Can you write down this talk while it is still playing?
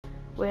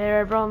We're here,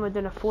 everyone. We're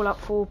doing a Fallout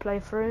 4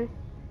 playthrough.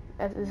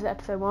 This is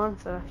episode 1,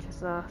 so let's just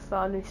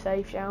start a new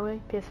save, shall we?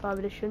 PS5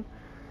 edition.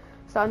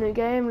 Start a new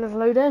game, let's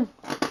load in.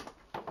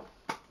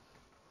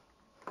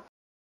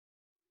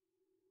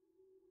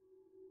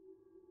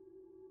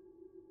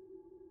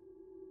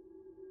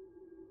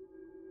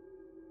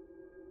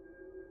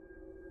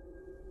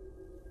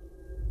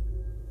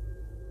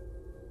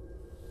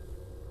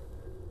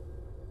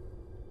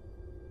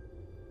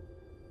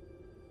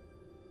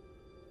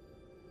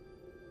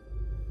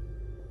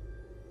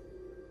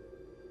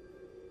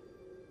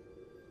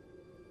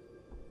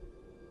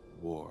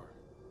 War.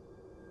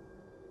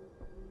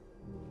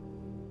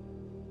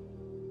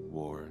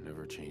 War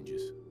never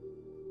changes.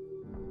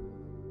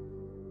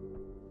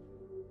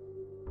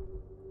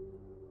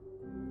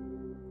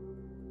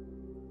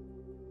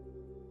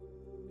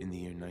 In the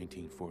year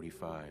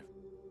 1945,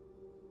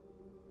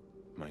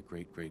 my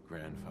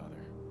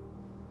great-great-grandfather,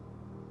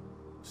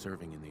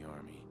 serving in the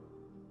army,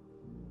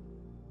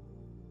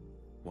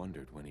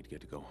 wondered when he'd get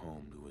to go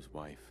home to his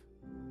wife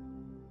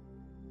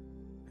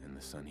and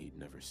the son he'd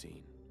never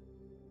seen.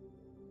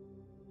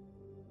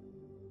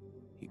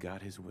 He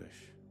got his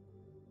wish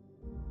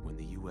when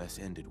the US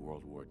ended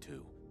World War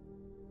II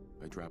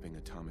by dropping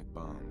atomic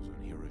bombs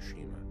on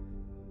Hiroshima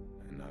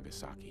and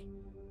Nagasaki.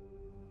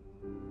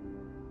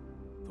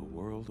 The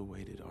world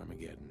awaited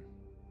Armageddon.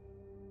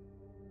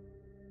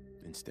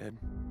 Instead,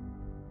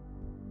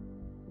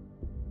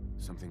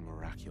 something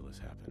miraculous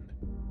happened.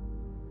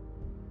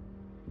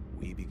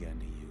 We began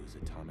to use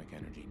atomic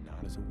energy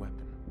not as a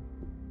weapon,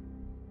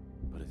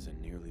 but as a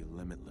nearly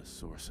limitless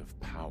source of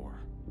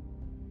power.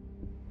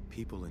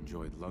 People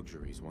enjoyed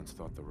luxuries once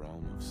thought the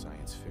realm of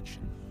science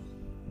fiction.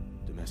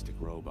 Domestic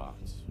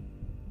robots,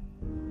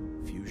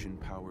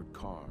 fusion-powered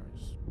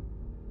cars,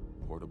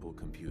 portable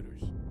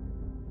computers.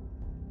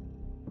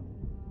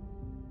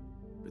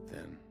 But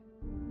then,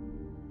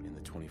 in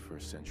the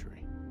 21st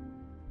century,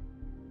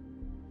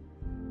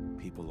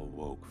 people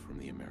awoke from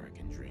the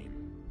American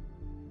dream.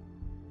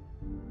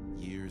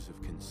 Years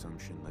of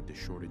consumption led to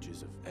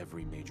shortages of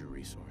every major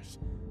resource.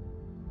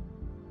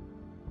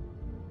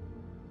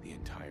 The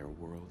entire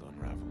world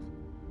unraveled.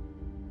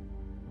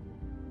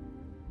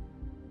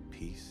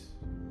 Peace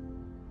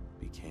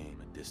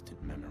became a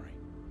distant memory.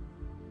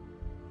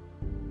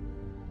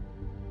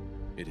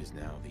 It is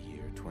now the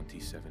year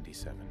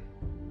 2077.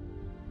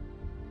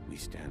 We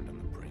stand on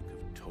the brink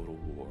of total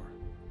war.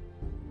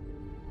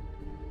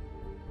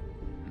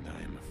 And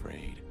I am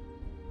afraid.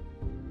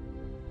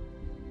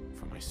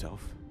 For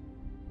myself,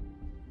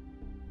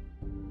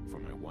 for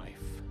my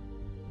wife,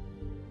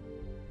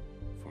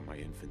 for my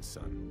infant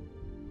son.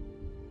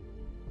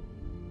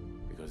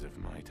 Because if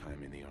my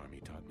time in the army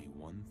taught me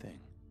one thing,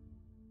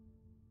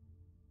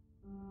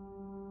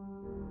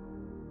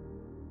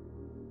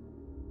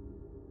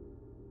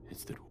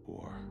 it's that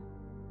war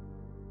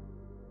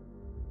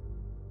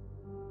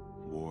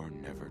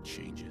never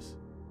changes.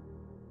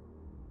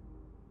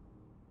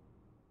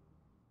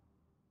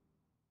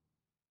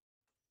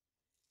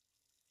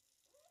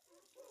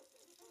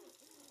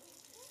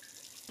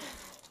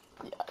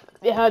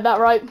 You heard that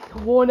right.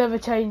 War never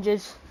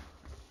changes.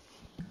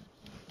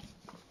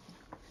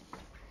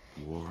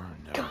 War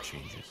never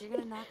changes. You're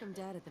gonna knock him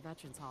dead at the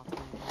Veterans Hall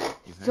tonight.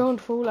 You think?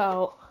 Don't fall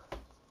out.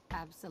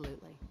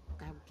 Absolutely.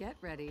 Now get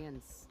ready and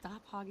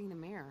stop hogging the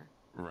mirror.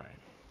 Right.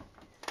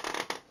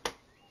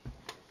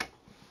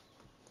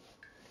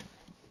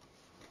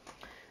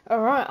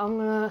 Alright, I'm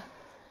gonna...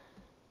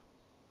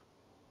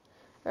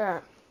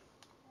 Alright.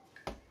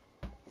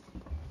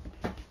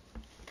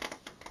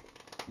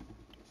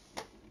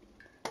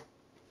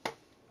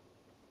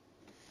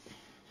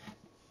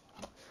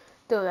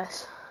 Do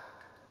this.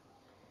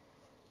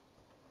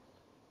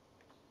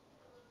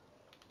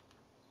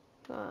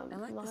 I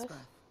like nice. this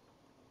breath.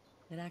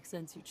 It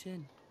accents your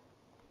chin.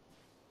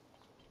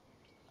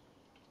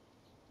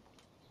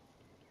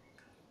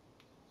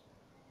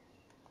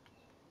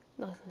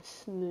 Nice and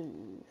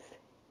smooth.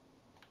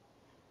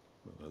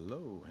 Well,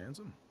 hello,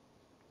 handsome.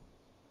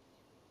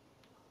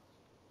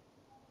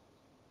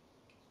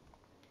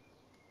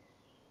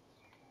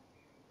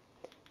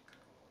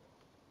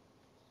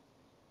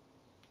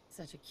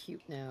 Such a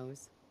cute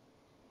nose.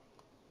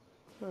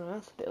 Oh,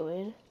 that's a bit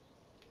weird.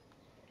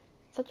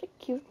 Such a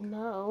cute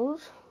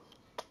nose.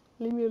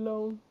 Leave me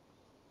alone.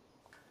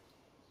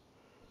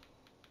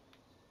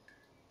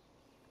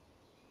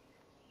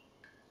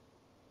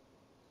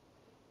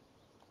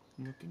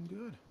 Looking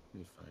good,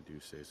 if I do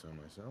say so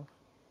myself.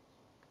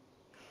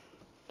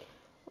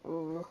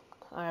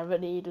 I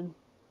haven't eaten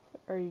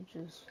for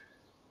ages.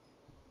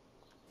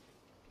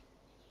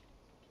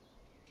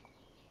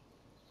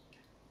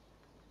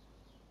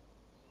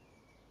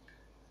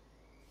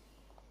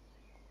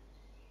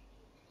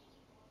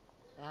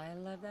 I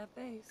love that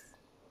face.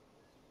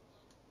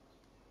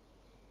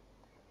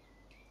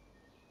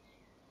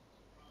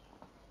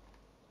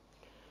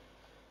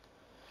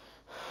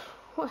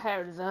 What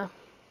hair is that?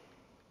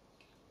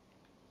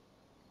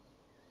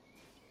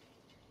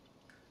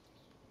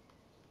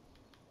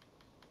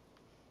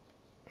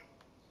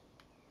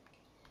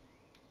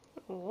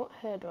 What? what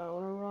hair do I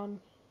want to run?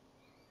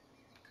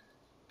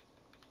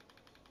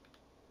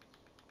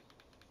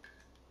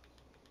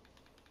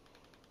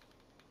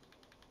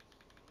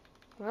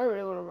 I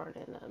really want to run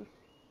in them.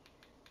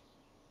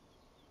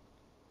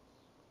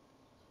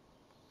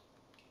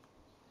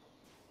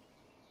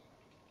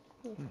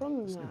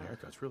 This new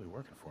haircut's really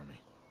working for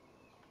me.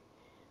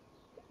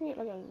 Get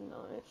like a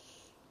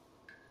nice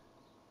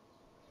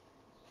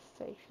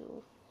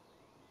facial.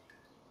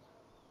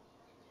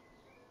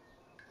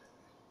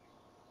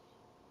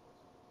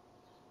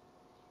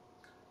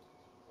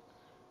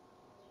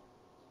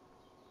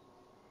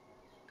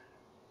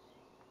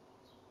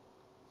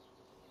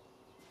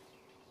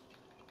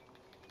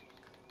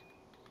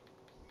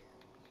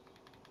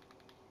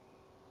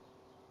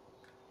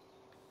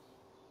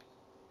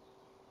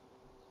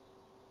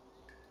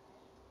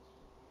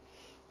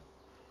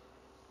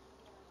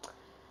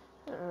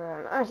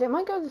 Actually, I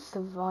might go with the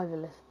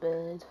survivalist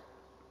beard.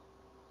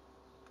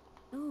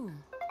 Ooh,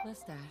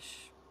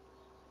 mustache.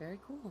 Very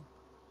cool.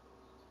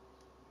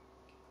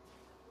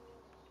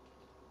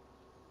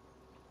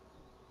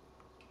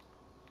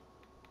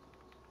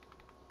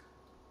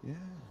 Yeah,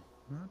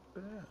 not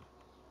bad.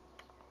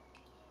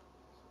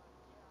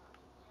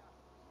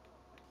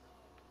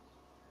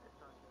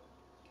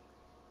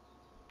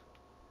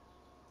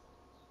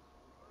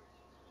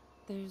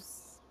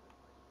 There's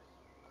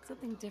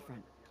something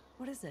different.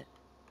 What is it?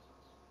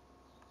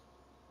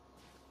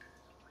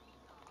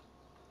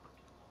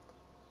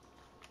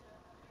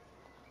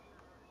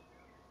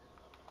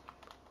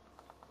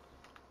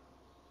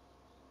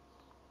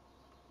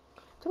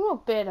 Tell me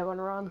what beard I want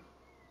to run.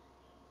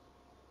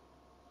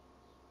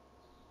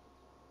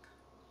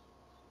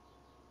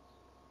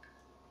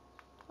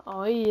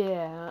 Oh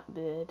yeah, that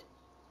beard.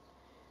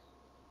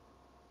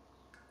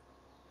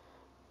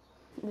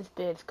 This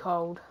beard's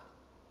cold.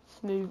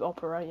 Smooth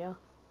operator.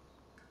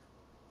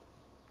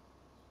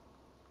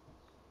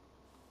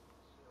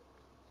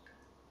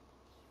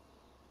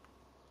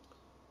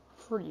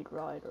 Freed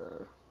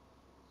Rider.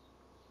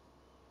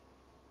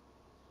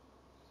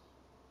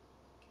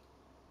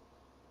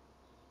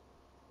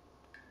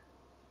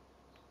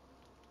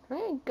 I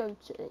ain't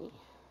goatee. What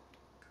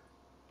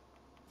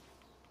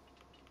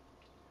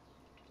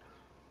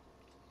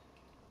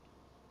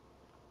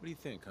do you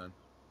think, hon?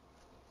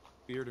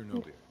 Beard or no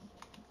beard?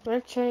 I'm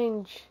gonna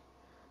change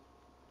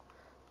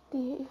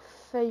the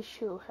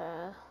facial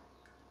hair.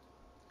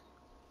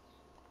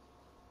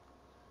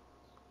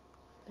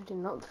 I do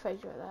not the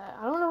facial hair.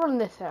 I don't want to run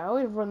this hair. I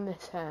always run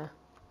this hair.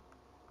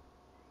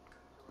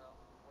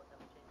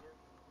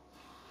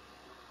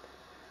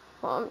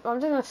 Well,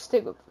 I'm just gonna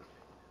stick with.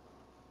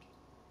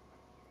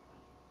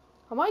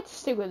 I might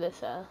stick with this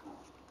hair.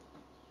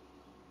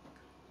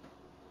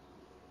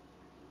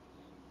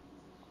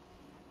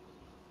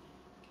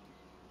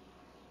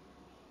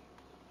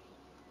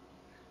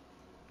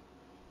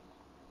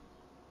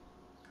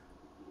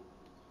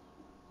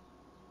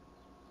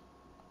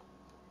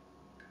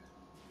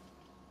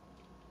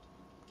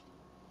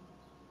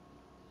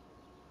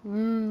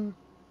 Mmm.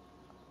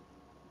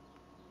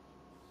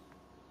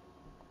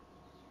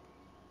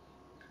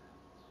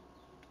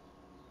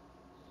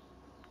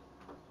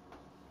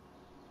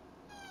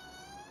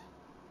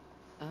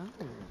 Oh,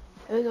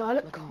 There we go. I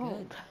look looking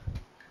cold.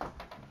 good.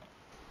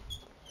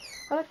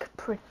 I look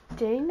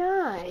pretty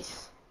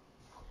nice.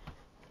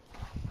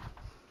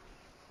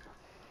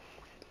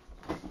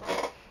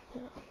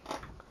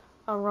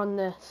 I'll run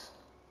this.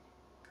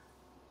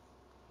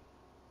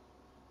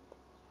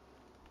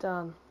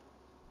 Done.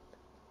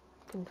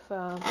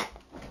 Confirm.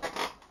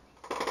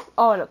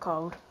 Oh, I look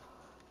cold.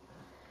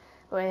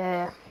 Oh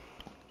yeah.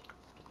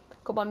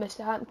 Got my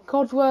Mr.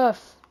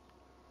 Codsworth.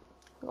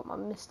 Got my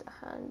Mr.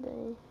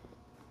 Handy.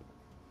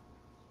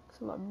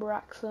 Some of my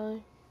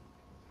Braxo.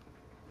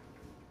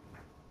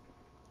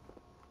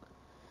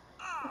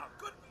 Ah,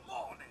 good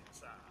morning,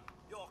 sir.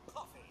 Your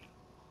coffee.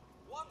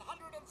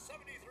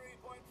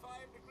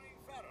 173.5 degrees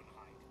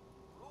Fahrenheit.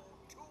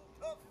 Brewed to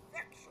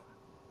perfection.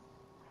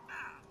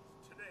 And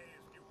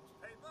today's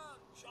newspaper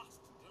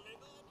just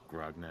delivered.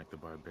 Grognak the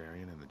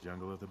Barbarian and the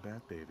Jungle of the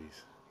Bat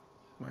Babies.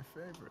 My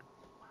favorite.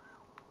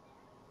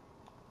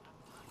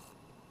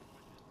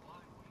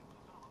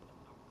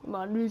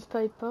 My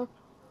newspaper.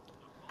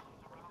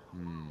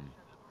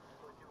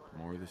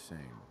 More of the same.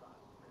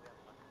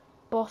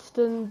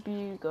 Boston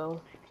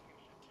Bugle.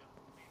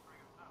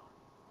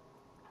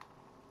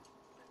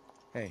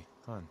 Hey,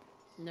 hon.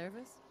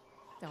 Nervous?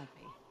 Don't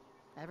be.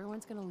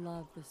 Everyone's gonna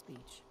love the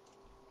speech.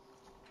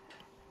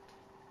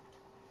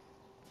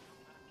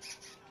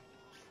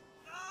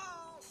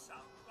 Oh,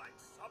 sounds like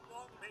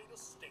someone made a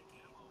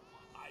sticky.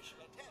 I shall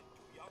attend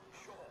to young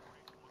Shaw.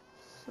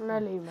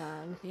 Smelly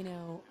man. You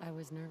know, I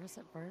was nervous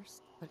at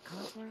first, but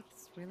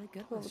Codsworth's really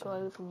good Oh, with the guy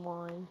Sean. with some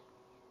wine.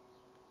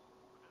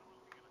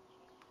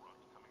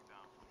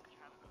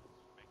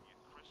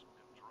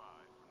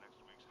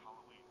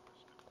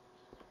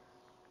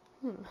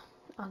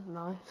 That's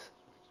nice.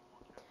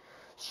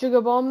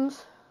 Sugar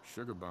bombs.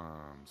 Sugar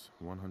bombs.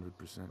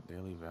 100%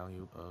 daily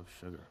value of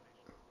sugar.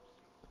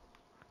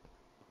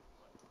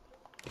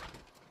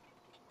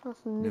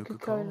 That's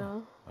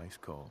Nuka-Cola. Ice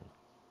cold.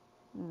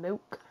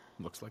 Milk.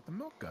 Looks like the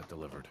milk got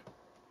delivered.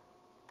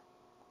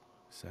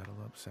 Saddle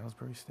up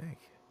Salisbury steak.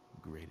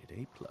 Graded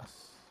A+.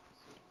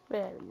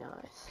 Very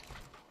nice.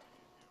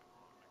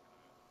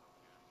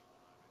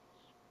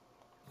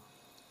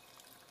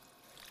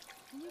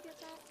 Can you get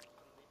that?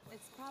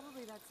 It's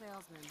probably that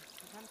salesman.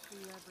 He comes for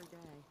you every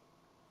day.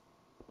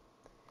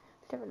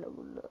 Let's have a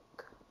little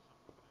look.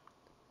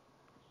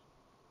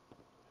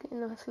 Get a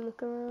nice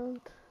look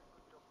around.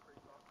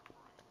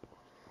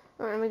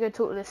 Alright, let me go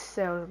talk to this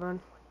salesman.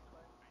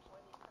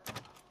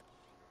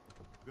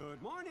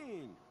 Good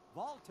morning.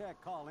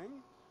 Vault-Tec calling.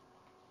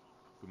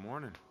 Good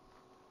morning.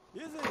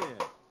 Isn't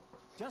it?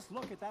 Just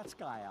look at that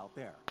sky out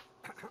there.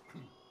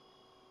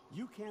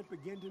 You can't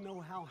begin to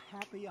know how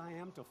happy I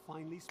am to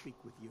finally speak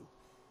with you.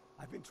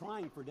 I've been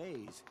trying for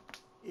days.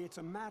 It's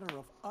a matter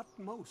of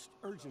utmost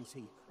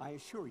urgency, I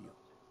assure you.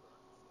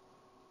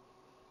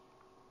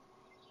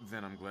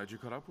 Then I'm glad you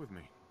caught up with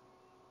me.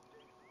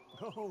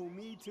 Oh,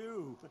 me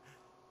too.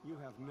 You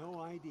have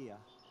no idea.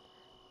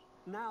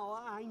 Now,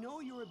 I know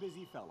you're a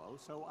busy fellow,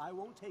 so I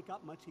won't take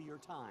up much of your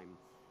time.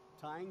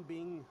 Time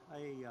being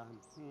a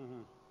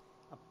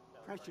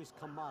precious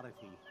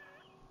commodity.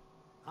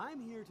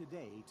 I'm here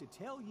today to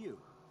tell you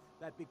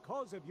that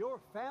because of your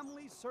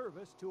family's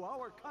service to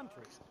our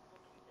country,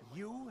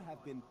 you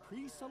have been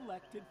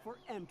pre-selected for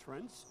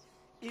entrance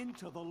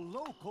into the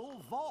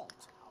local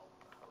vault.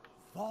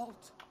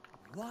 Vault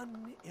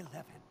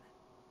 111.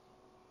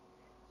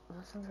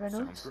 That sounds very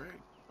Sounds nice.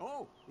 great.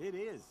 Oh, it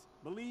is.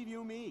 Believe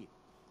you me.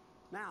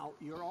 Now,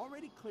 you're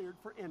already cleared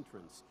for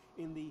entrance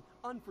in the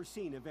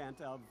unforeseen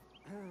event of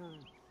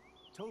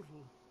total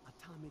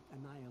atomic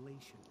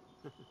annihilation.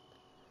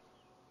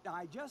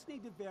 I just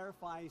need to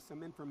verify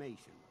some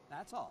information.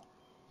 That's all.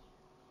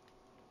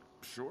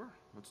 Sure,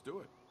 let's do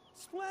it.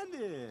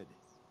 Splendid.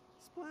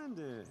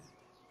 Splendid.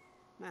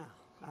 Now,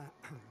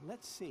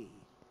 let's see.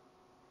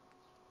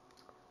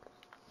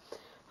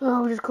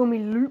 Oh, just call me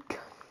Luke.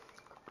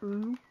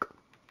 Luke.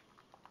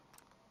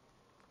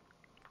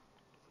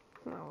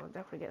 Oh, I'll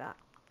definitely get that.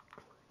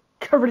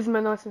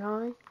 Charisma nice and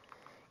high.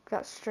 Get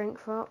that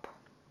strength up.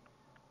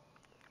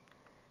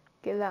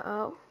 Get that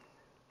up.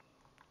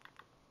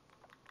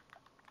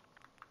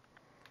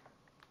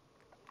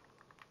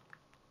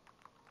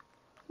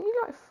 You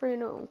like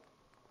 3-0.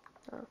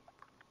 Oh.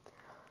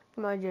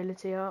 My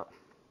agility up.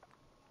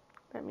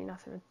 Don't mean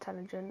nothing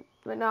intelligent.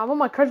 But no, I want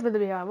my charisma to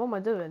be high. What am I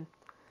doing?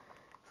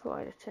 Thought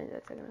I just changed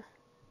that a second.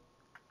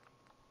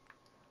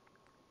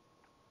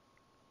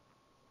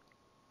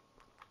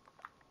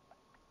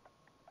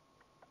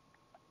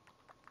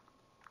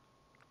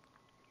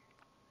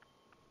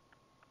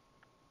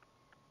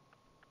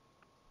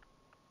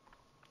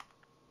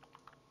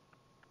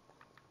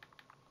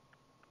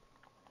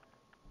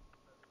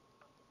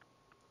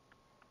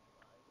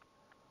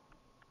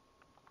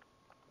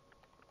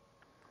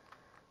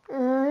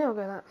 Yeah, I'll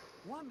go that.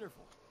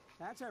 Wonderful.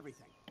 That's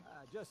everything.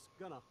 Just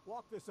gonna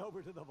walk this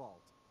over to the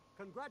vault.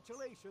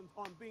 Congratulations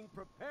on being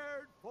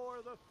prepared for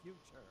the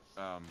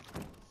future.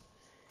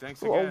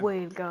 Thanks What a again.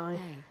 weird guy.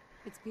 Hey,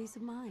 it's peace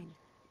of mind.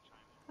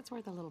 That's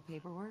worth a little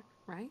paperwork,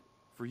 right?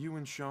 For you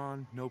and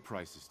Sean, no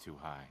price is too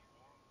high.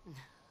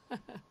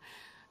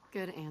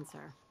 Good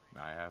answer.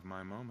 I have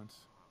my moments.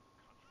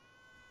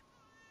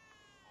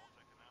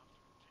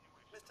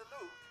 Mr.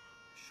 Luke,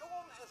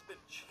 Sean has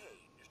been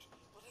changed,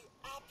 but he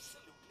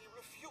absolutely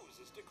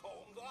refuses to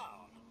calm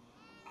down.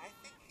 I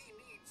think he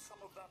needs some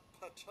of that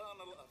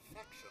paternal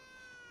affection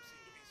you seem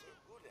to be so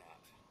good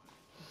at.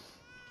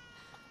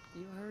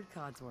 You heard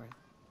Codsworth.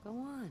 Go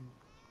on.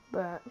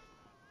 But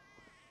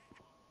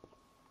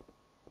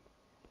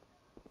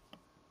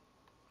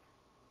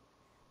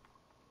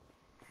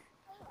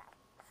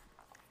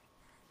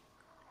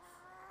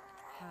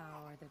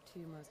How are the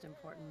two most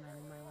important men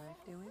in my life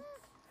doing?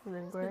 and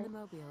then Spin great. the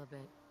mobile a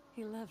bit.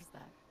 He loves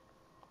that.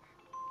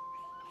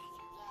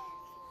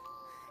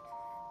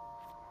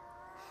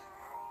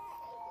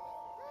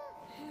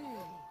 Hey,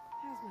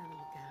 how's my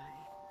little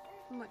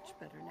guy? Much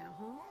better now,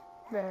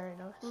 huh? Very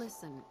nice.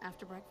 Listen,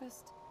 after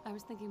breakfast, I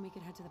was thinking we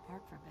could head to the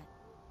park for a bit.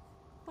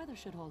 Weather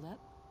should hold up.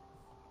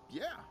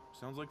 Yeah,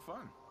 sounds like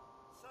fun.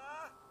 Sir,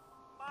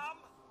 Mum,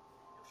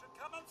 you should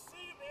come and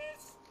see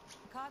this.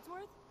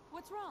 Codsworth,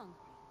 what's wrong?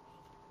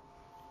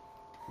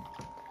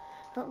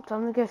 Oh,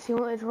 time to guess see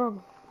what is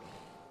wrong.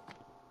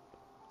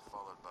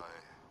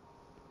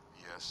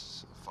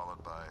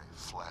 Followed by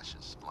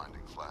flashes,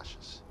 blinding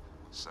flashes,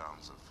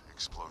 sounds of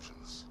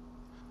explosions.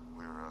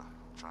 We're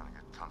trying to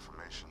get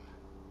confirmation.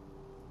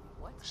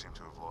 What? We seem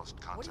to have lost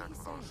What contact did he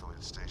with our say?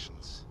 affiliate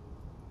stations.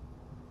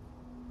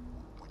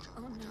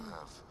 Oh,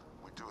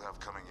 We do have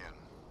coming in.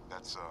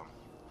 That's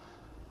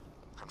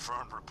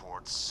confirmed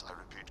reports. I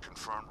repeat,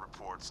 confirmed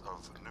reports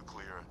of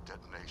nuclear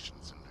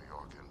detonations in New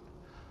York and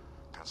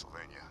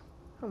Pennsylvania.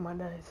 Oh my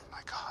days.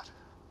 My God.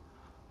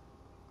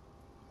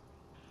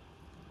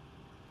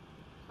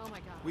 Oh my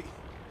god.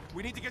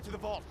 We need to get to the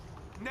vault.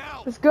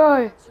 Now! Let's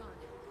go. Sean,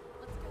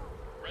 let's go.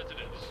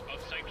 Residents of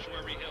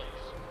Sanctuary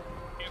Hills,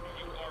 if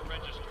you are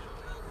registered,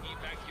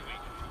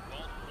 evacuate to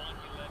Vault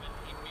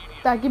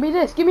Dad, give me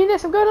this. Give me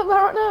this. I'm going up there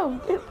right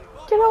now.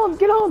 Get on.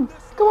 Get on.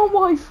 Come on,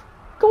 wife.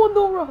 Come on,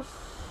 Nora.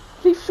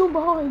 Leave Sean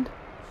behind.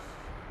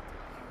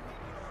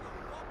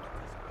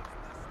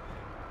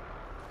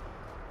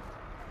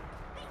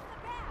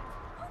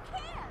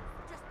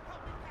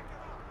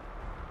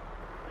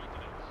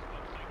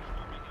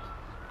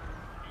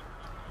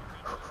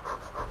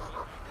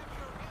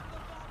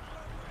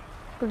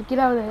 Gotta get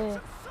out of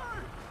here.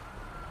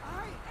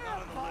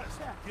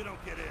 You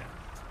don't get in.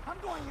 I'm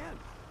going in.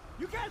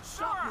 You can't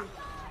stop me.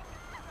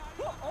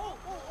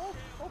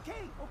 Okay.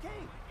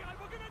 God,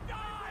 we're gonna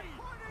die.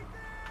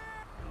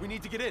 We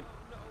need to get in.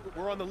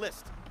 We're on the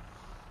list.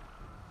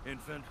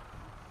 Infant,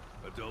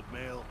 adult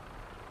male,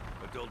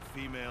 adult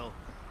female.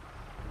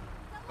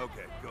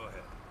 Okay, go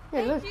ahead.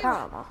 Yeah, there's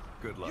karma.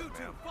 Good luck, You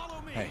two, ma'am.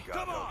 follow me. Hey.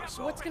 Come on.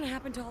 What's gonna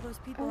happen to all those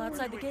people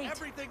outside the Doing gate?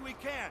 everything we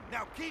can.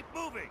 Now keep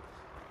moving.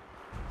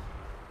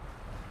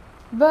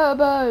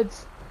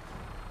 Vertibirds.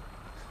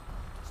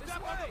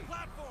 Step on the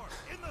platform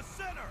in the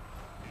center.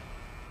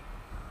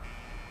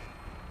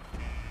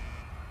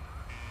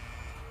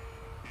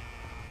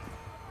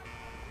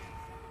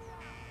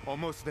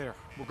 Almost there.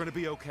 We're gonna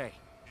be okay.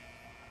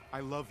 I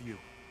love you.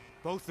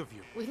 Both of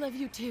you. We love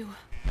you too.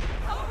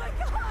 Oh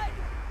my god!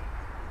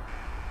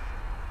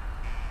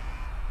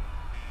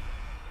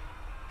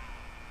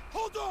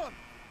 Hold on.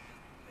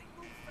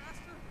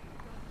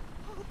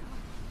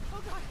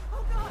 Oh god!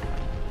 Oh god!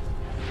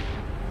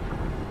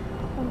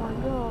 Oh my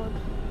god.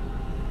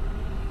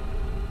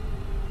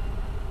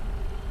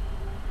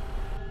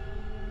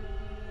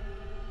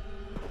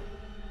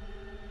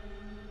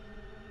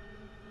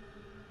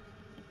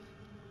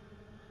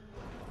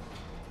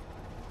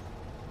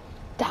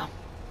 Damn.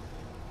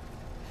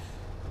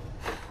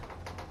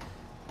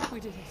 We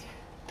did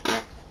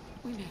it.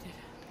 We made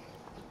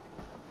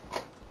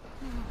it.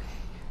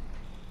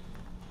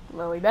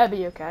 Well, we better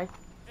be okay.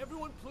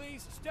 Everyone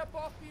please step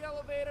off the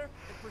elevator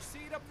and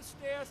proceed up the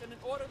stairs in an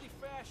orderly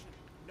fashion.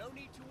 No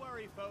need to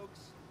worry, folks.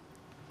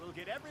 We'll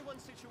get everyone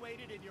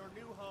situated in your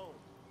new home.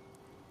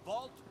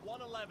 Vault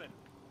 111.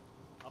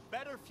 A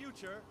better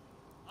future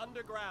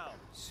underground.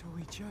 So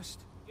we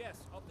just... Yes,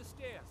 up the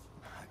stairs.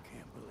 I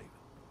can't believe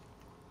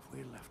it. If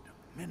we left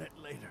a minute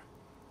later.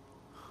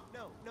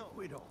 No,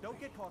 We don't Don't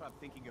get caught up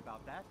thinking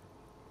about that.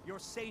 You're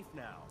safe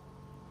now.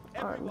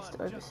 Alright, Everyone,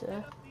 Mr. just Overseer.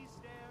 head up these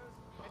stairs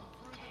and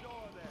through the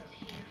door there.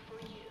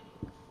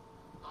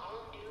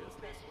 Just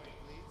this way,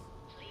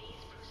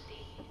 please.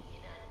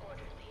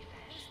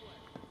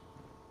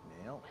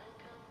 Male.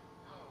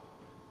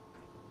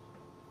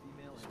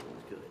 Female.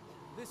 Good.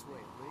 This way,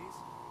 please.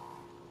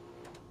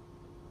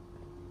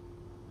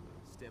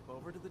 Step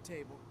over to the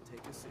table.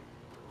 Take a seat.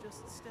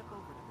 Just step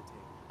over to the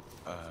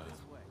table.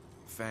 This way.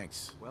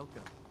 Thanks.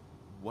 Welcome.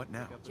 What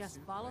now? Pick up the Just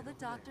suit follow right the over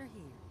there. doctor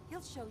here.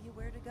 He'll show you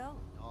where to go.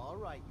 All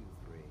right, you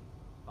three.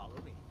 Follow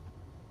me.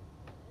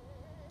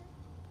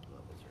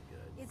 Levels are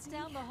good. It's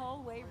down the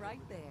hallway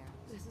right there.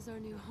 This is our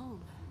new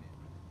home.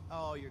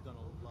 Oh, you're gonna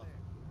love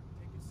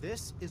it.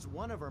 This is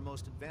one of our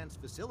most advanced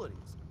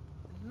facilities.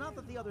 Not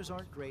that the others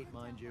aren't great,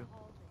 mind you.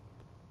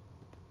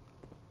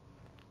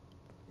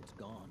 It's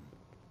gone.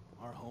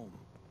 Our home.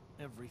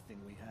 Everything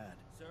we had.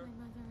 Sir?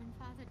 My mother and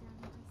father down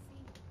in D.C.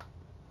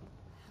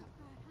 Oh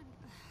god, honey.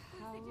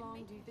 How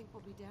long do you think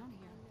we'll be down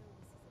here?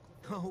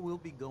 Oh, we'll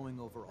be going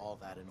over all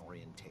that in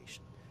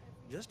orientation.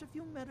 Just a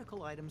few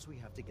medical items we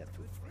have to get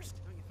through first.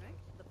 Don't you think?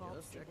 The bulb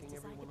Just suit checking is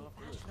designed to everyone be off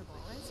the list.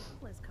 fashionable as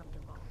well as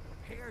comfortable.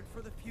 Prepared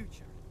for the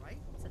future, right?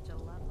 Such a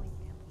lovely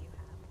family you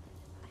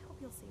have. I hope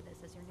you'll see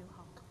this as your new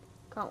home.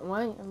 Can't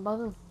wait. I'm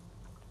buzzing.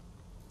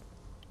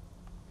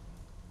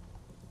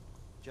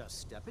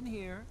 Just step in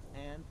here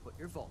and put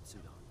your vault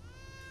suit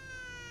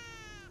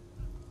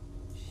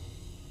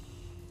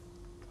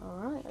on.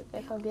 Alright, I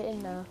guess I'll get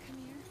in now. Come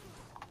here.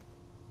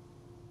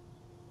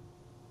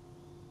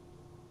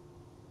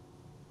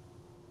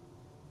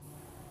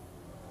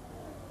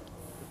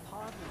 The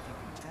pod will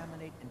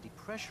decontaminate and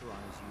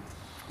depressurize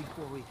you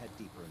before we head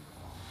deeper in the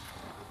vault.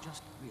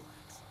 Just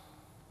relax.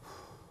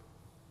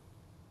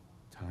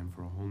 Time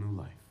for a whole new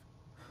life.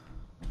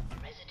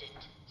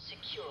 Resident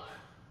secure.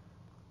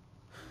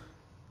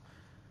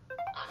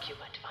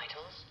 Occupant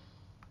vitals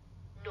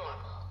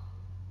normal.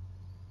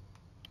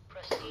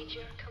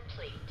 Procedure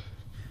complete.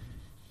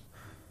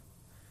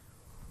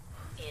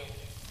 In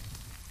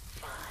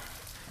 5,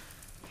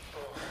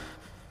 4,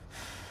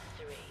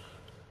 3,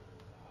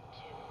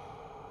 2,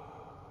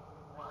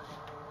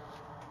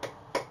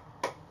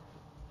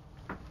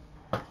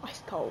 1.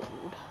 Ice cold.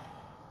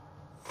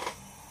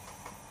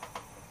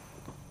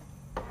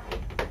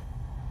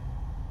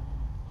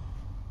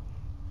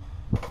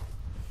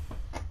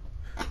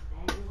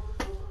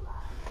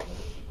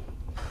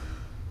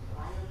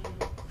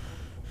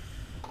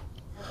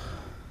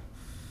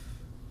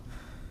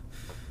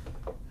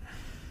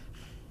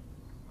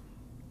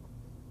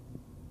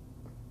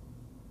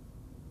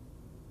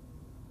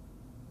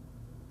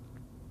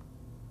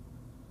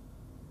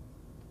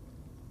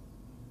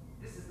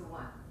 This is the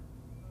one.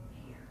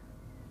 Here.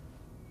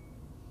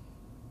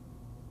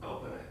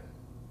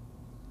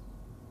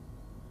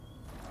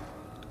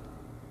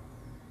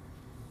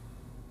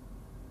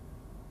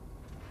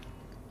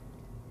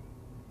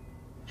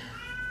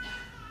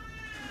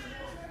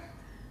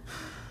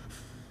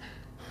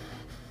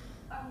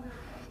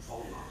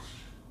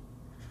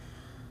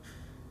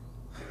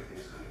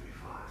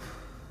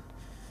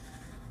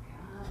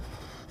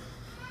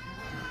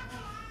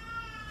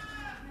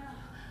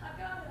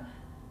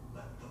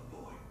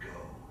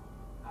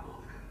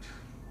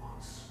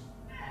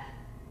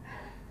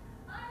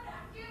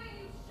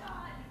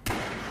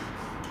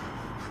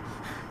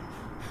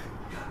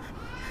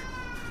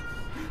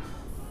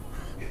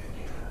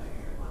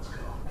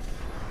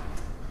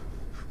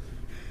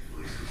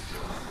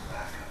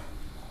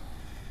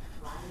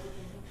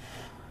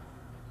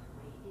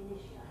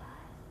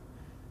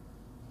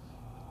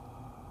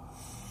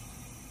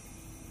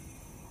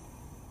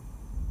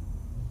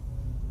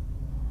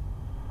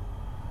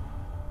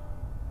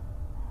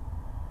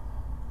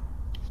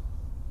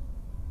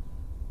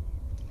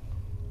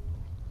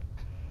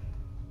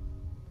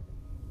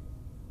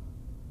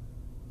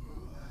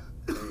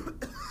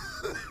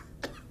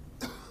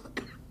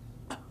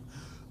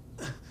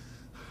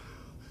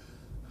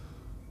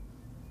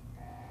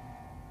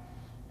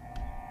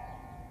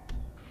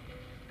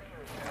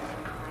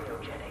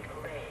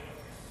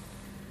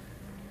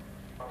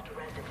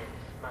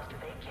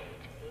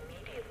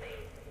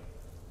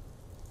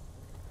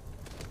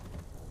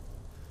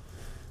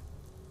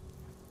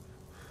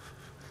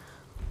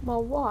 My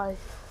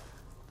wife.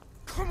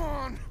 Come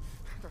on!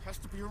 There has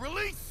to be a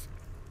release!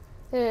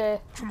 Yeah.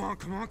 Come on,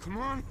 come on, come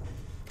on!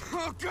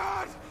 Oh,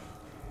 God!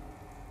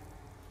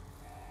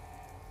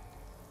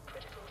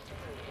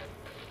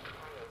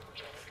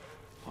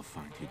 I'll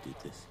find who did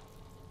this.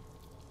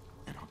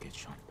 And I'll get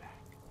Sean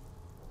back.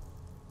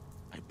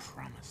 I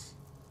promise.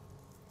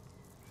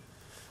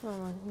 Oh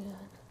my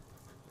god.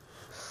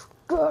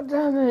 God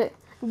damn it!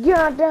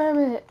 God damn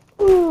it!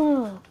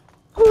 Ugh.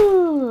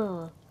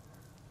 Ugh.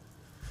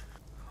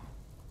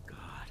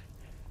 God.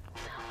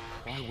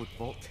 Why would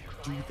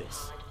Vault-Tec do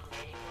this?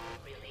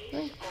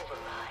 What?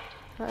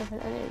 Not even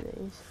any of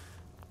these.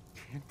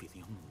 Can't be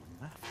the only one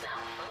left.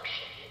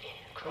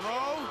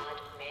 Hello?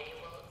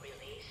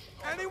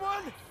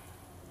 Anyone?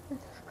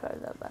 Let's just close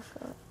that back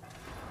up.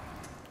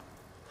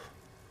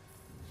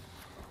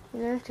 You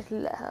know, just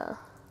let her.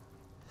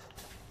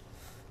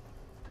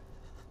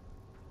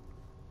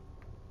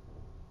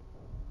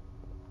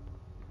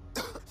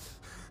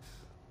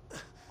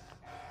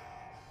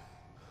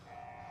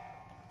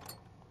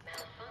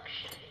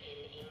 Malfunction in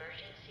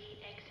emergency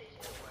exit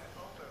door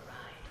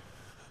override.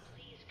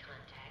 Please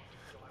contact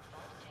your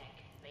Vault-Tec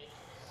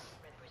maintenance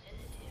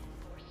representative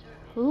for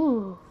service.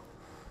 Ooh.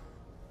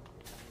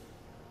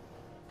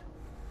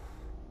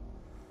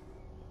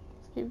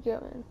 Let's keep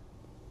going.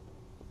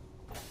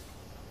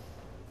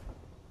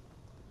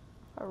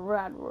 A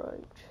rad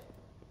roach.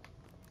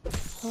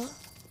 Huh?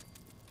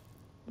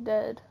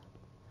 Dead.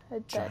 A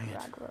dead Giant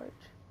rad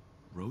roach.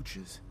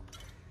 roaches?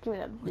 Give me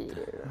that What the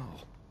beer.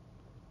 hell?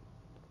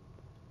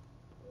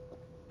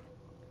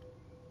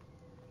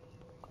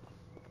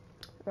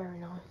 Very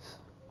nice.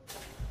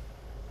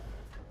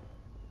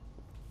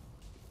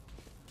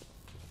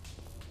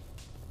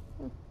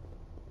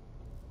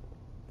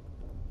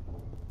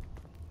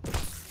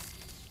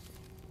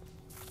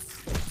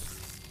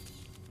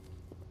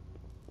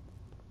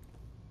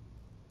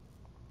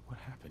 What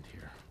happened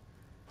here?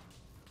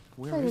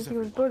 Where I is think he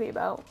was everyone? bloody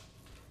about.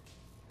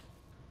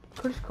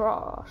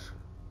 Crisscross.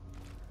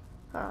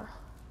 Ah.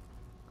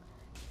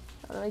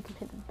 I don't know, you can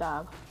hit the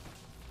dab.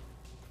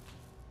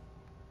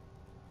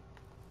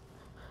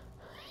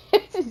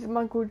 This is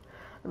Michael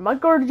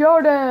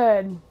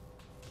Jordan!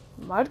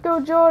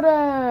 Michael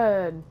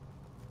Jordan!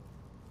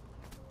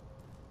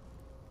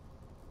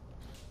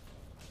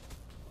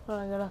 Oh,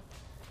 I'm gonna.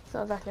 It's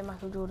not exactly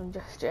Michael Jordan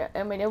just yet.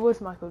 I mean, it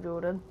was Michael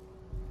Jordan.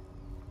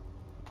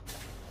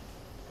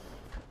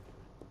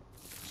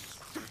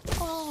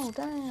 Oh,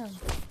 damn.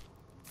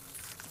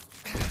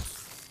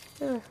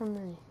 Get away from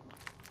me.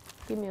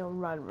 Give me a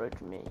run, road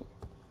to me.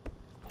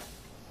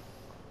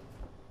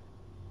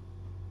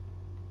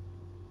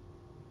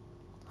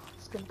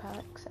 Skin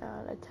packs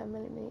and a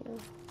 10mm.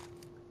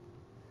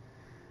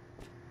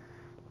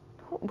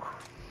 Oh.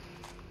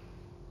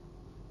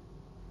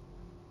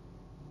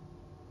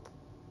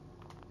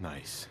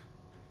 Nice.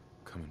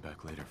 Coming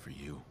back later for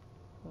you.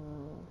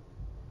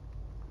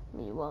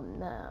 Me one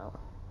now.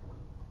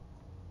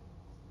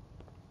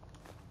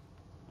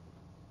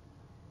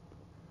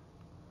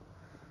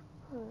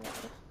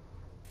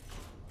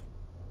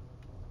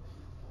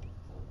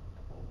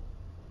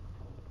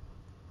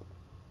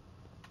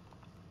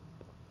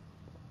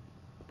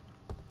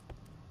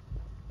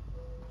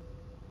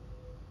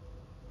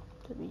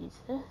 To use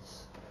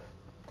this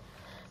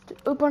to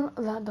open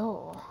that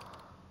door.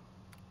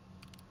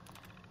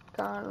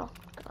 Can't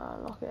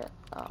lock it.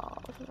 Oh,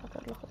 I think I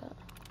could lock it.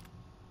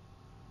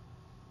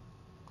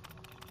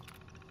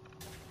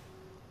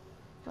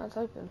 That's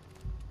open.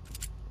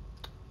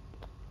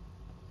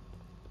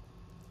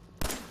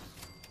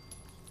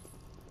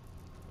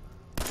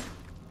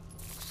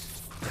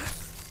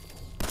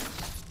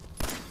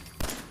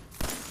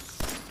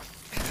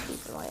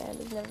 My head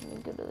has never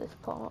been good at this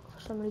part for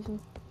some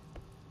reason.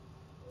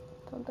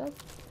 Don't they?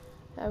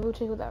 I will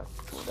take all that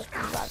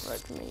rad rope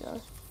from me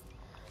though.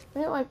 I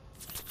mean, like,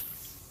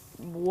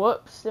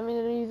 whoops, didn't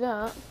mean to use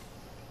that.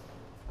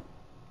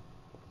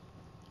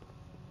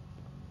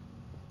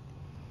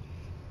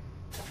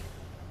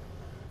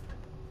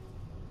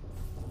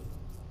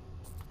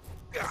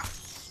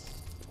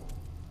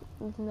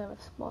 It's never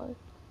explode.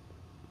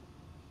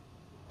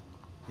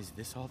 Is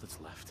this all that's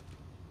left?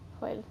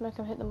 Wait, let's make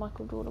him hit the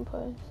Michael Jordan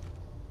pose.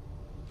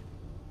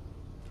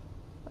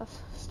 That's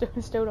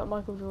still not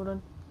Michael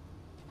Jordan.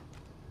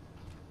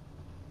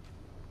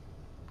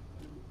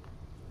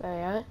 There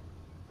you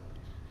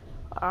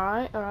go.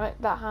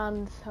 Alright, that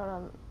hand, hold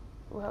on.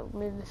 We'll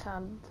move this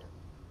hand.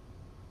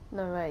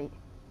 No, wait.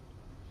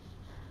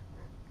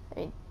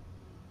 Hey.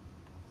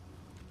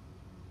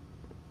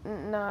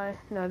 No,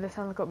 this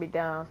hand's got to be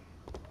down.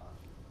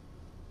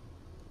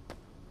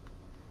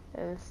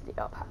 It's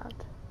the up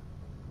hand.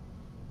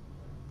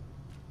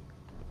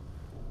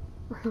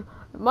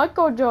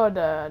 Michael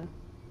Jordan.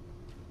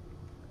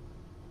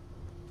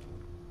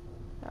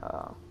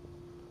 Oh,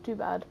 too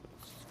bad.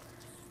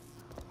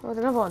 Where's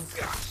another one?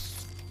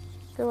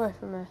 Get away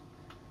from me.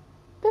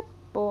 Pip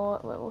boy.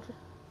 Wait, what's it?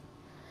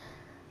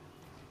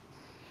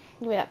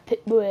 Give me that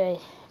pit boy.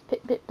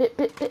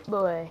 Pit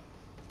boy.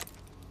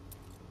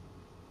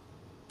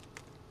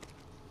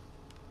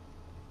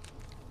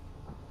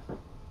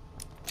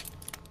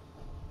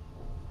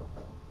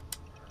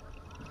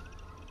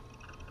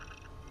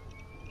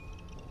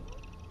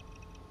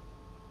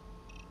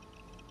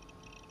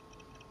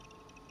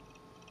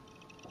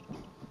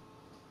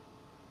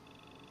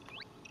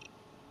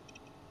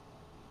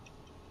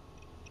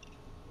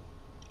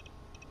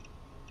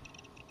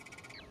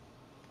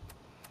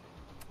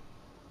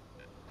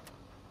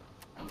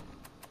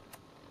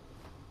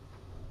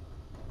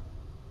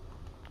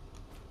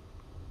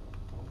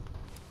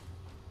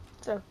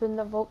 Let's open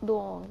the vault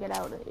door and get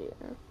out of here.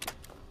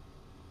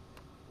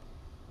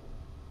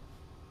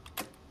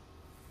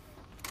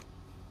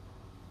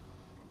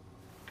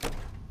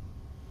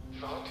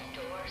 Vault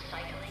door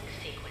cycling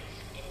sequence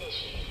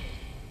initiated.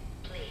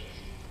 Please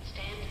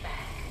stand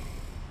back.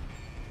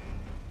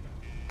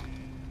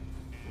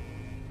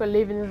 We're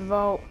leaving the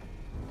vault.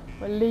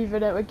 We're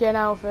leaving it. We're getting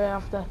out of here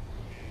after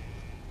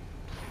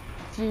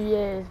a few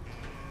years.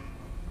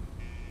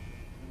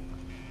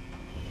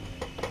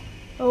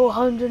 Oh,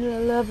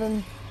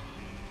 111.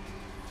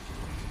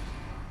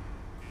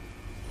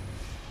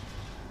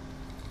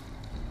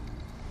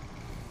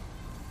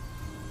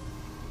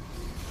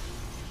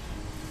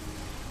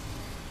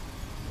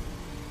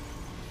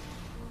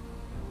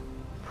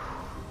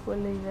 We're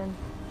leaving.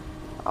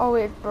 Oh,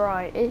 it's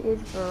bright. It is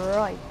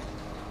bright.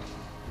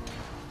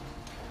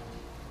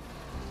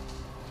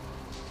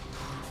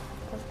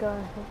 Let's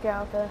go. Let's get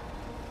out there.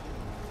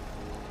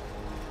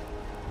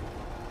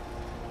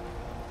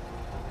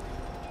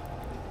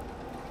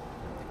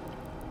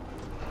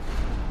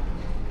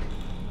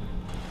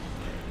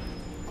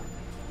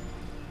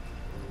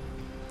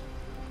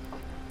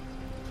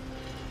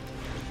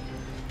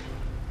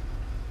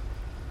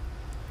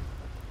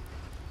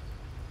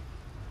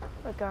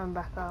 We're going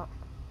back out.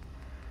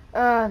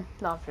 No,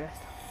 I'm finished.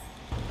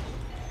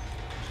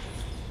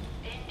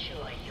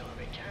 Enjoy your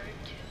return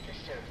to the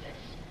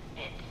surface,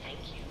 and thank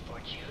you for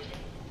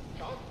choosing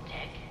Vault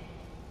Tech.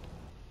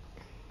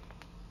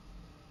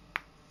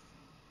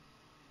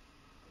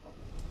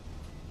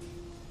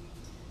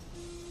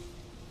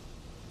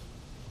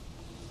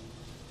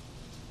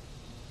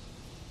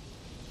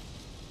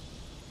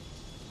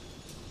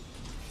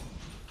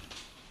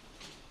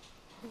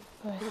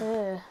 We're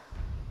here.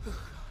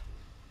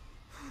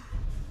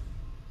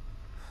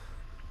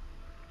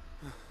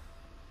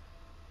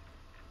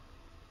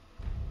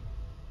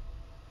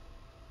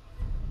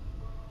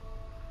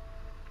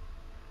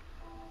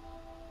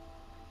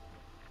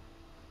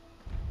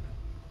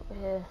 We're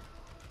here.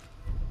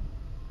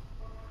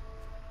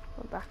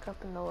 We're back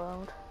up in the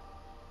world.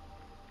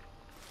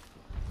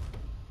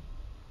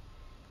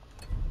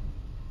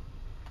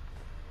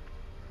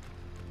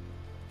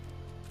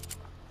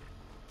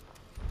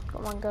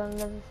 Got my gun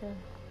and everything.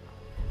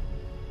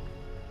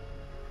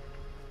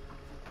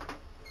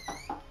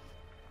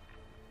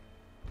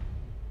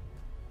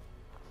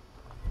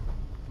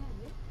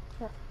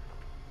 Yeah.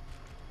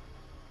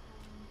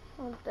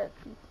 Oh, dead.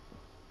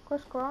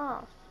 Where's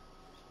grass?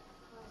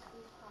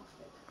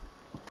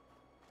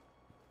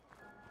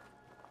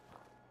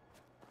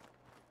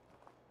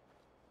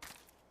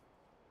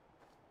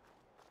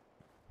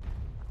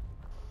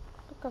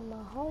 Look at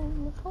my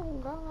home, it's all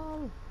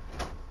gone.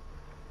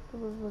 The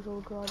river's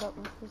all dried up,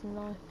 which was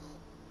nice.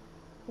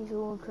 These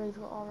all trees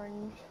were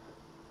orange.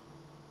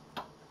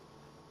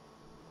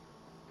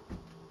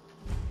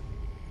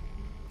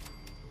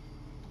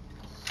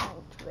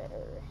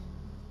 Sanctuary.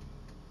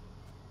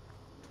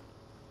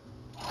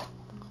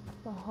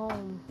 My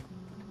home.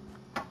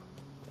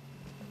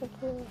 Look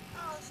here.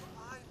 As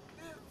I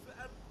live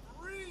and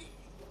breathe.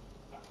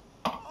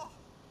 Oh,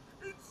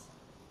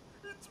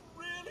 it's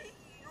really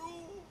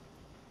you.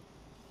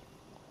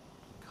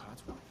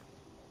 Codsworth,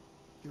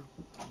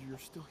 you're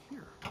still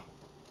here.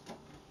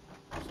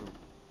 So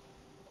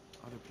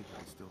other people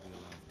can still be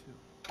alive too.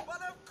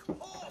 But of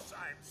course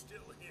I'm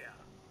still here.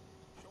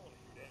 Surely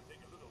you don't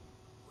think a little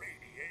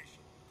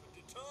radiation could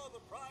deter the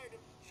pride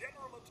of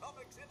General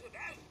Atomics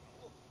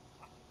International?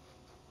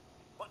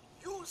 But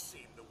you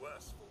seem the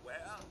worse for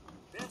wear.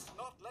 Best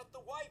not let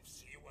the wife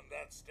see you in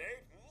that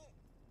state, hmm?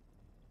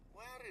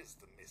 Where is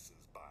the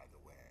missus, by the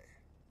way?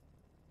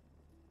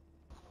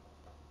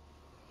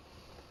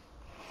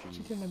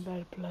 She's in a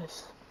better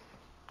place.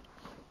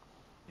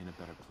 In a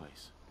better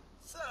place.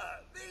 Sir,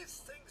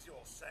 these things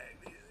you're saying,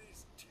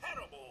 these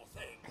terrible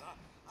things,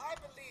 I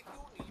believe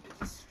you need a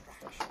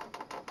distraction.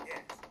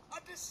 Yes, a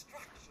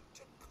distraction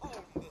to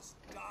calm this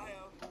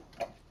dire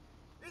mood.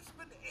 It's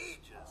been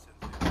ages since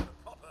we've had a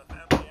proper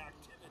family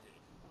activity.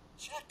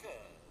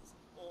 Checkers,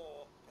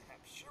 or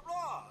perhaps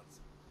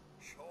charades.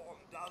 Sean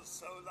does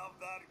so love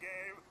that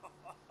game.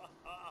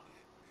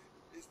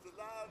 Is the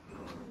lad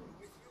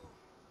with you?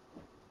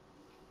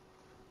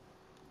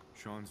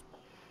 Sean's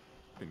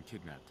been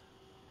kidnapped.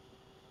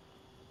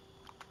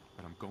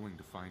 But I'm going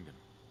to find him.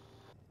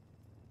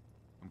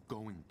 I'm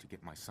going to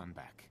get my son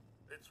back.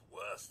 It's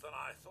worse than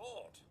I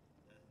thought.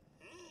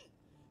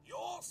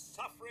 You're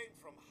suffering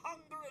from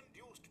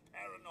hunger-induced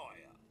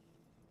paranoia.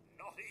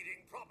 Not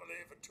eating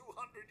properly for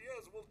 200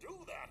 years will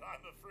do that,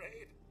 I'm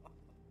afraid.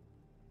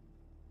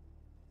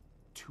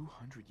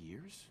 200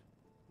 years?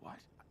 What?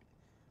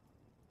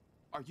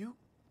 Are you...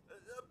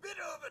 A bit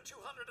over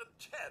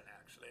 210,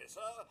 actually,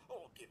 sir.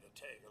 Or give or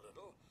take a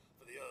little,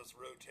 for the Earth's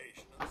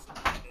rotation and some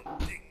minor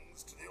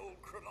dings to the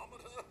old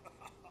chronometer.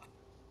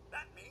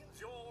 That means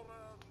you're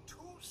 2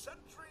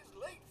 centuries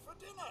late for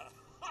dinner.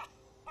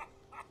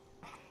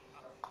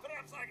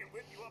 Perhaps I can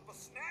whip you up a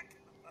snack?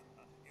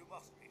 You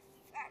must be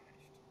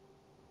famished.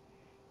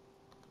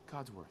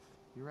 Codsworth,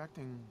 you're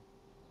acting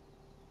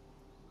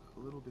a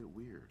little bit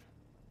weird.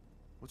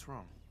 What's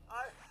wrong?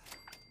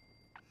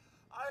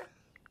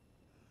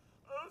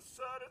 Oh,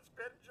 sir, it's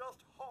been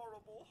just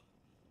horrible.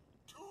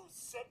 2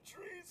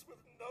 centuries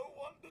with no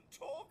one to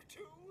talk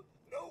to,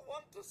 no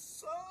one to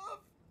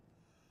serve.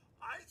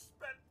 I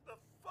spent the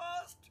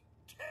first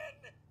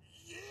 10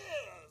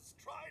 years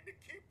trying to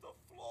keep the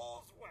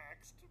floors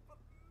waxed, but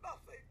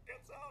nothing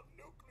gets out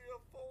nuclear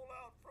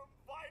fallout from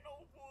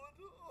vinyl wood.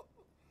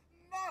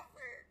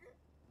 Nothing!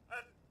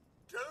 And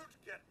don't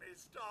get me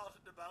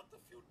started about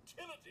the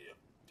futility of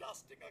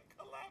dusting a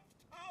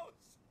collapsed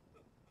house.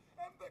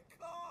 And the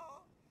car!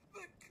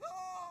 The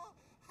car!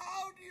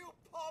 How do you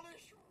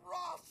polish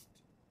rust?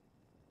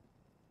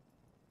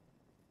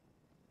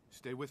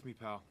 Stay with me,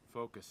 pal.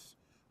 Focus.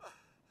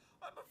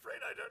 I'm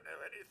afraid I don't know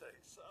anything,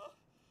 sir.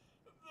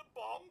 The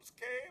bombs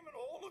came and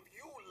all of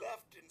you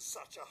left in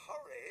such a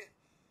hurry.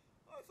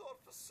 I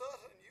thought for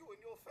certain you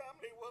and your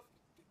family were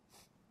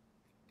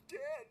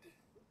dead.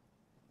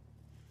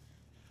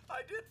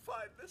 I did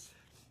find this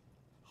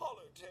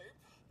holotape.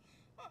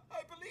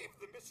 I believe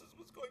the missus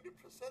was going to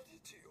present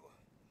it to you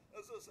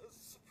as a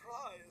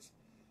surprise.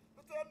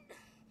 But then,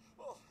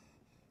 well,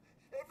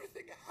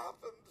 everything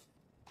happened.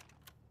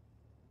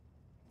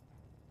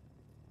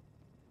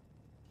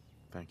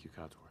 Thank you,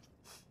 Codsworth.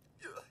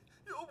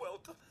 You're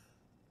welcome.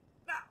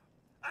 Now,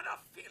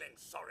 enough feeling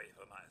sorry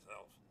for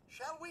myself.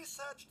 Shall we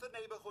search the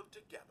neighborhood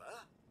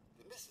together?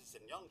 The missus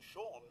and young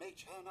Sean may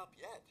turn up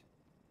yet.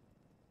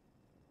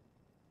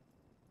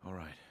 All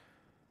right.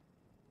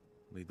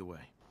 Lead the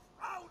way.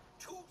 How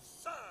to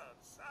serve,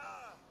 sir?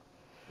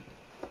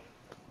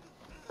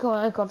 Go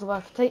on,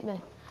 Codsworth, take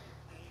me.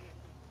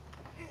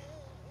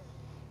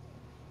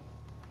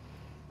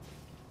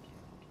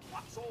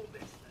 What's all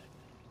this then?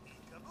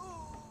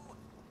 Peekaboo!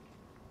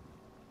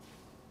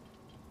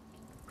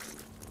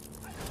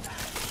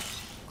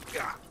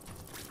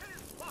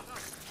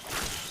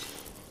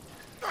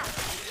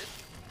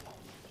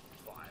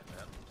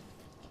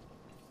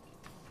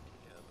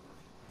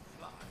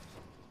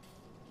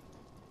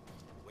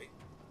 Wait,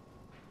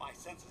 my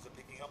senses are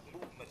picking up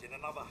movement in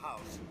another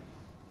house.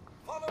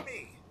 Follow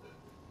me.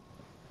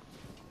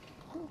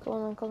 Go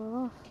on,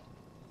 Codsworth.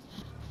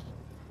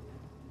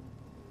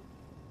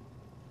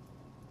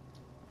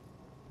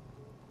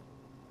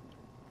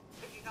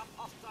 Picking up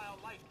hostile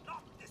life,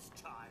 not this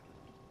time.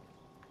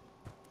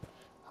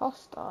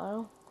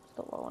 Hostile? That's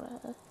not what I want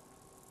to hear.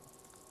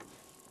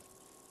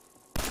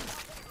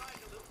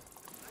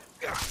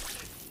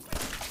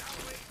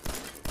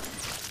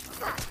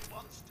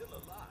 Everyone's still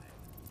alive.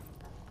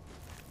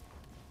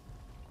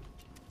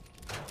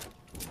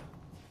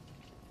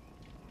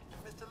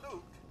 Mr.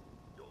 Luke,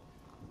 your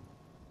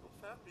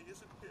family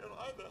isn't here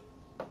either.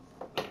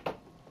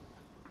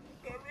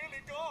 They're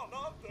really gone,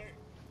 aren't they?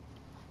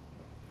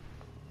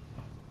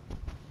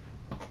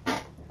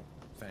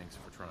 Thanks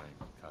for trying,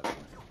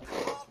 Codsworth. You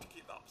can't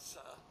give up,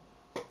 sir.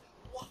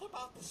 What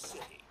about the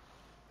city?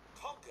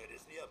 Concord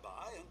is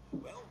nearby, and,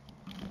 well,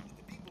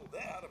 the people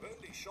there have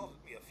only shot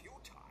at me a few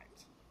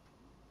times.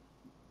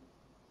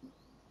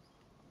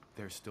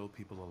 There's still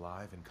people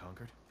alive in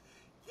Concord?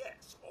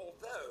 Yes,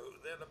 although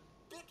they're a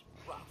bit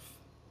rough.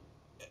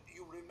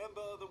 You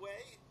remember the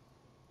way?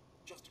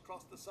 Just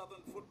across the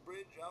southern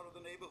footbridge, out of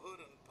the neighborhood,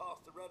 and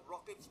past the Red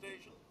Rocket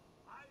Station?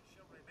 I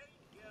shall remain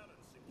here and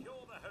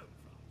secure the home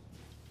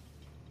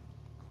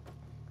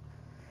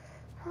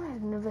front.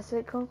 I've never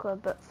seen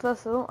Concord, but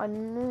first of all, I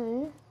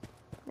knew.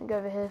 Let me go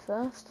over here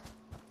first.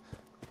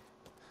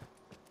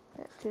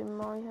 Get to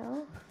my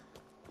house.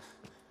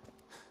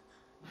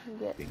 And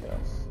get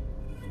this.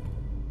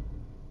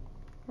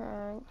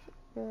 Thank you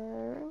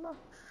very much.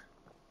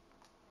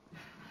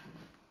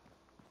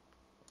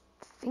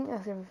 I think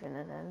that's everything in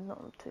there. There's not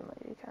too much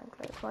you can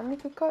close. My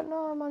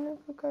Nuka-Cola, my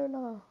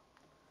Nuka-Cola.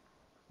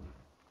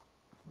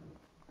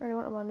 I really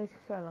wanted my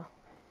Nuka-Cola.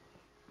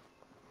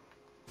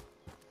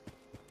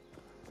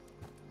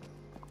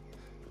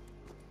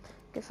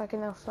 Guess I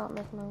can now start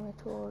making my way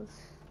towards...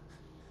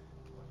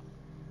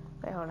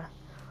 Wait, hold on.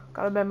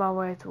 Gotta make my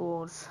way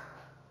towards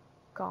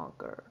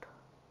Concord.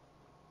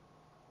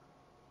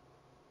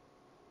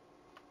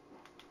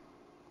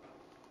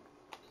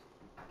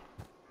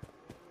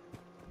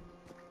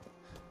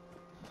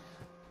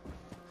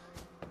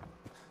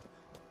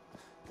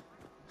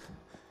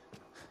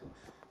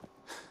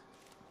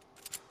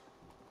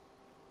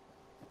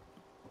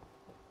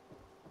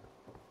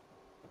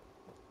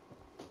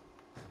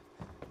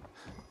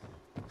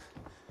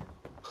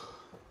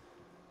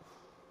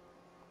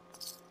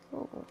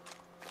 Oh.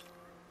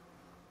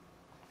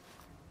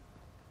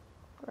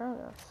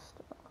 Grass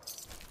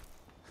stuff.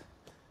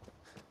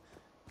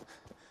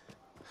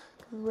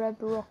 Red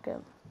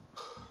Rocket.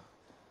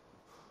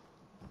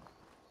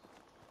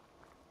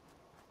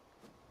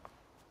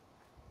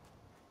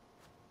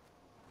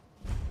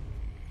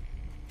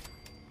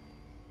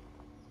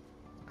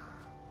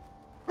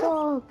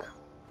 Dog.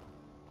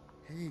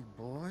 Hey,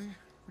 boy.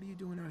 What are you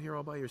doing out here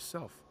all by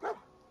yourself?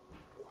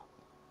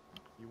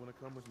 You want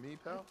to come with me,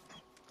 pal?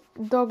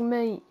 Dog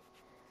meat.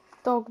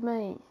 Dog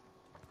meat.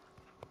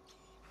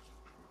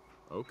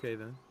 Okay,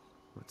 then.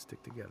 Let's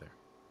stick together.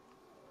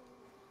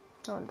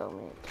 Oh, don't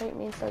mean take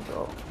me inside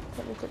your.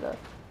 Take me to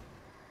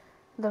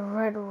the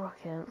red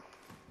rocket.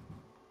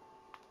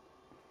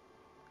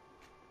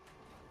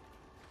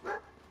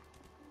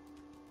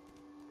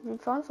 You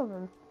found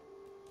something.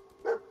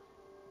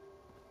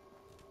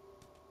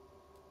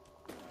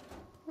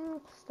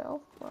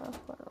 Stealth, well, that's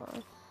quite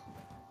nice.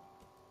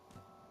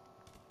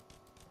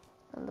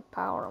 And the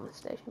power armor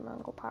station, man,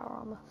 got power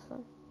armor.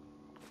 So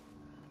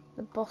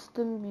the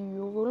Boston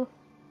Bugle.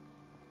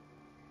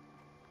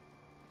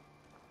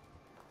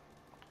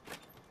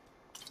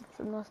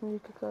 Some nice new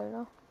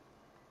Coca-Cola.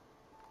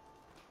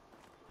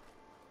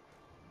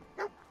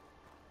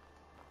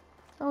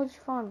 Oh, what did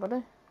you find,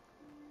 buddy?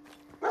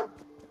 What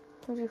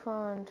did you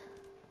find?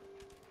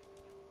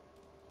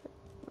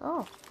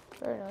 Oh,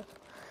 very nice.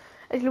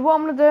 Actually, what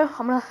I'm gonna do,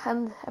 I'm gonna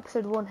end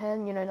episode 1 here,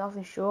 and, you know,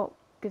 nothing short,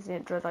 because the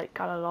intro's like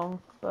kind of long,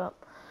 but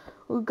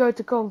we'll go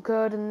to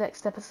Concord in the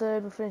next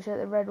episode. We'll finish at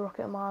the Red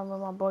Rocket Mine with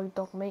my boy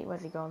Dog Meat.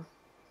 Where's he gone?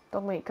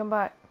 Dog Meat, come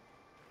back.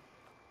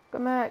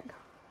 Come back.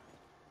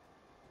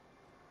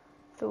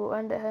 So we'll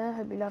end it here.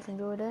 Hope you guys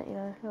enjoyed it, you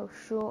know, little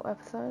short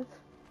episodes.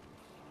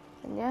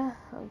 And yeah,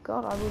 oh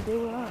god, I will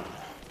deal with that.